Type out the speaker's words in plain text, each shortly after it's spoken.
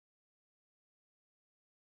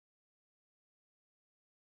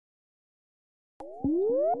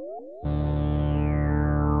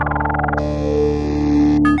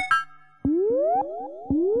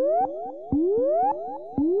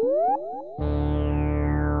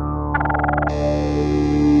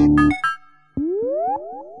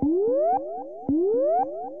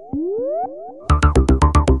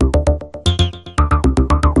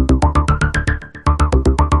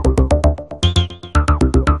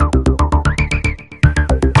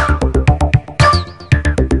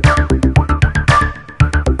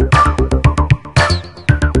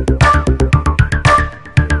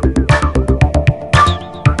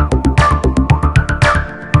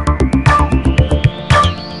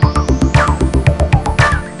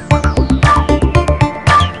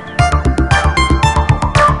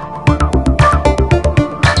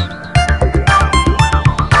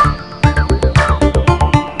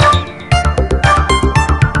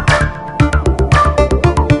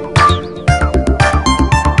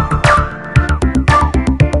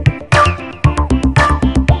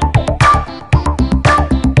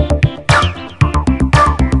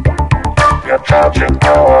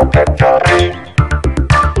victory,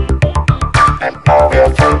 and now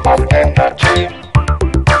we're full of energy.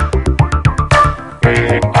 We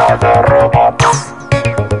are the robots.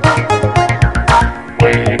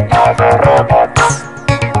 We are the robots.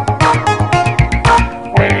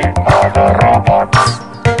 We are the robots.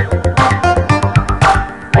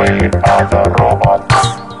 We are the robots.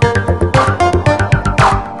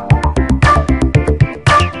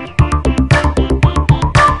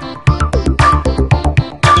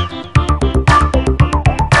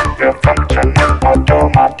 We're functioning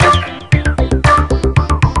automatic,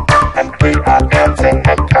 and we are dancing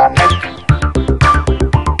mechanic.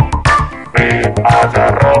 We are the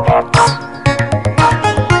robots.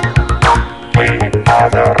 We are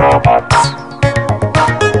the robots.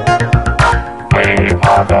 We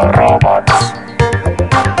are the robots.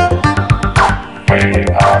 We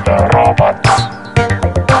are the robots.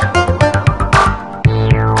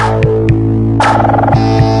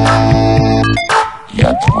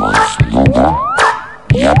 Я твой слуга,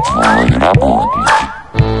 я твой работник.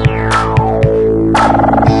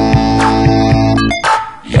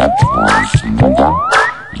 Я твой слуга,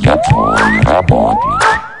 я твой работник.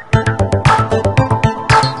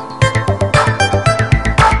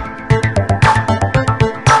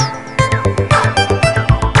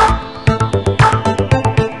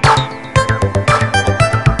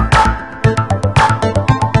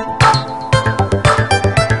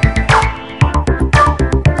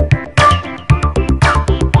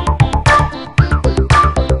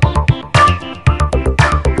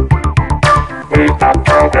 We are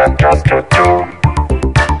programmed just to do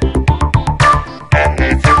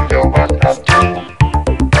anything you want us to.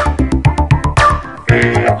 We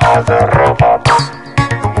are the robots.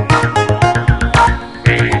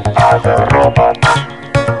 We are the robots.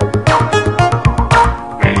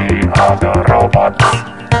 We are the robots.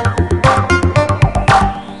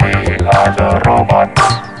 We are the robots.